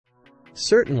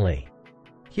Certainly.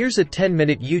 Here's a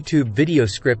 10-minute YouTube video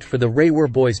script for the Raywar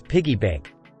Boys Piggy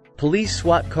Bank. Police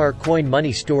SWAT car coin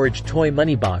money storage toy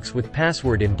money box with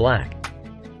password in black.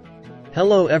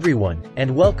 Hello everyone,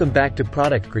 and welcome back to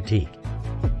Product Critique.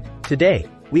 Today,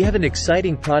 we have an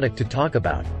exciting product to talk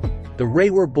about. The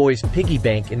Raywar Boys Piggy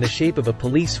Bank in the shape of a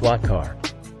police SWAT car.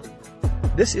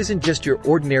 This isn't just your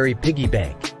ordinary piggy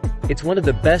bank. It's one of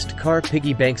the best car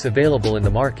piggy banks available in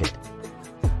the market.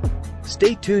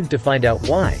 Stay tuned to find out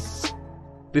why.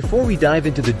 Before we dive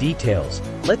into the details,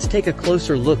 let's take a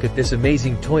closer look at this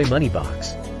amazing toy money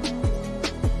box.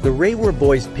 The Raywar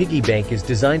Boys Piggy Bank is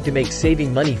designed to make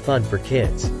saving money fun for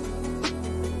kids.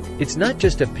 It's not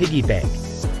just a piggy bank.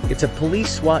 It's a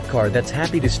police SWAT car that's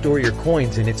happy to store your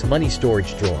coins in its money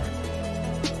storage drawer.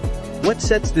 What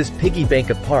sets this piggy bank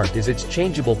apart is its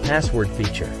changeable password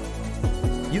feature.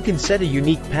 You can set a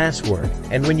unique password,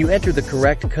 and when you enter the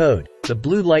correct code, the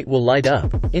blue light will light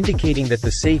up, indicating that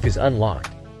the safe is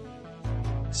unlocked.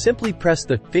 Simply press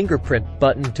the fingerprint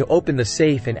button to open the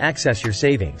safe and access your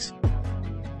savings.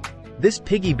 This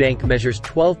piggy bank measures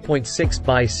 12.6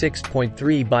 by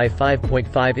 6.3 by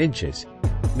 5.5 inches,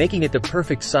 making it the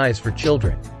perfect size for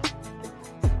children.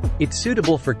 It's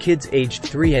suitable for kids aged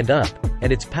 3 and up,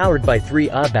 and it's powered by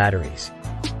 3Ah batteries.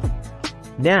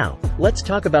 Now, let's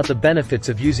talk about the benefits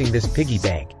of using this piggy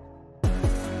bank.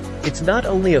 It's not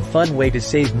only a fun way to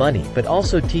save money but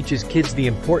also teaches kids the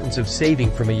importance of saving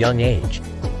from a young age.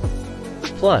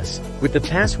 Plus, with the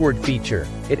password feature,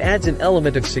 it adds an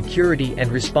element of security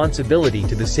and responsibility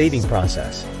to the saving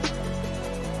process.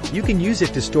 You can use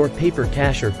it to store paper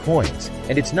cash or coins,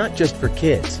 and it's not just for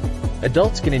kids.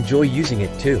 Adults can enjoy using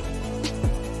it too.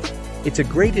 It's a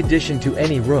great addition to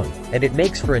any room, and it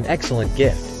makes for an excellent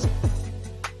gift.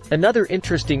 Another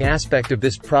interesting aspect of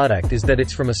this product is that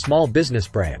it's from a small business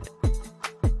brand.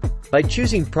 By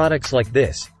choosing products like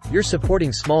this, you're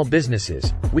supporting small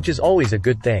businesses, which is always a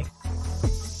good thing.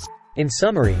 In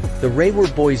summary, the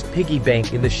Raywar Boys Piggy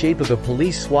Bank in the shape of a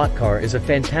police SWAT car is a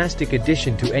fantastic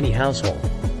addition to any household.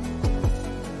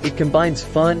 It combines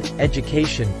fun,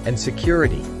 education, and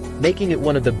security, making it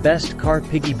one of the best car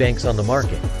piggy banks on the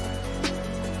market.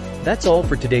 That's all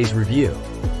for today's review.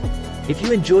 If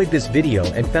you enjoyed this video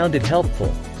and found it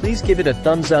helpful, please give it a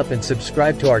thumbs up and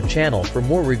subscribe to our channel for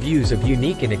more reviews of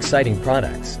unique and exciting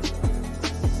products.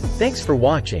 Thanks for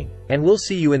watching, and we'll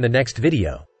see you in the next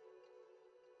video.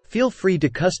 Feel free to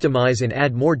customize and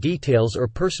add more details or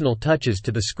personal touches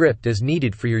to the script as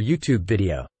needed for your YouTube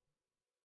video.